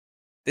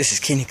This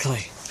is Kenny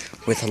Clay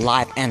with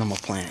Live Animal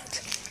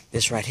Planet.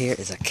 This right here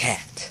is a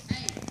cat.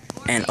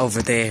 And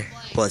over there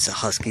was a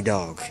husky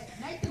dog.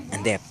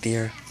 And they're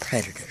fear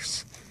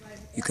predators.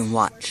 You can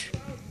watch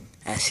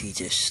as he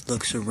just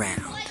looks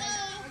around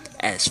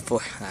as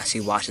he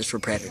watches for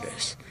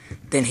predators.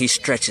 Then he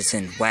stretches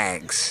and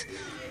wags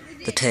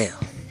the tail.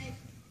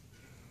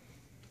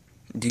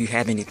 Do you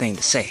have anything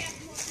to say,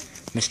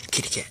 Mr.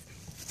 Kitty Cat?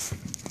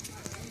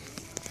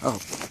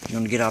 Oh, you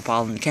want to get up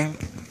all in the camera?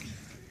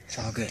 It's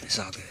all good, it's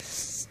all good.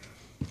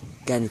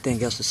 Got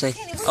anything else to say?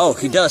 Oh,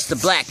 he does the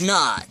black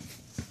nod.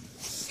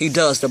 He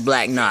does the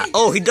black nod.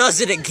 Oh, he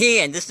does it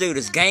again. This dude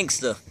is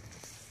gangster.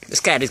 This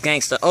cat is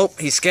gangster. Oh,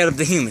 he's scared of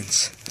the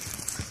humans.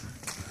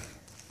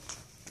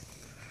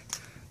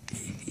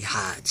 He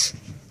hides.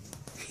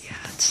 He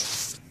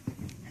hides.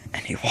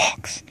 And he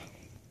walks.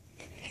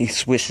 He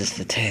swishes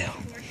the tail.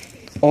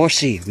 Or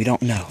she, we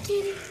don't know.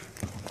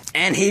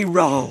 And he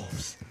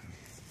rolls.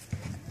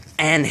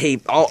 And he,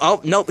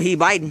 nope, he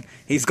biting.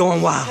 He's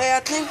going wild. Hey,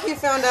 I think we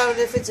found out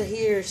if it's a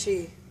he or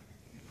she.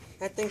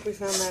 I think we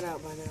found that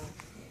out by now.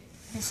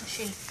 It's a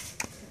she.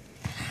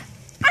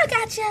 I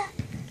gotcha.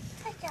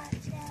 I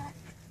gotcha.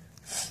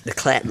 The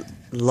cat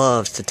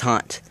loves to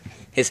taunt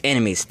his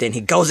enemies. Then he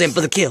goes in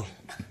for the kill.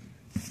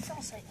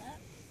 Don't say that.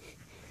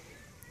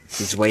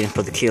 He's waiting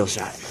for the kill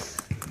shot.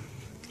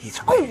 He's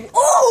waiting.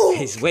 Oh!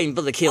 He's waiting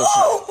for the kill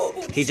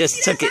shot. He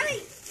just took it.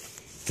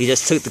 He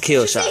just took the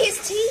kill shot. See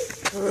his teeth?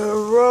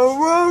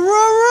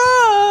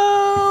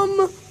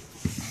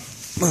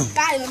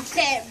 Got him,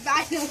 cat.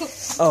 Got him.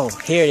 Oh,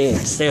 here it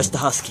is. There's the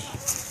husky.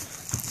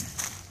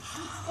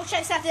 Go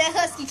chase after that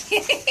husky.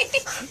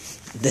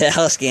 That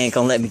husky ain't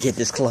gonna let me get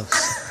this close.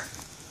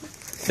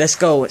 Let's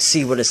go and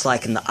see what it's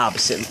like in the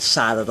opposite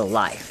side of the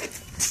life.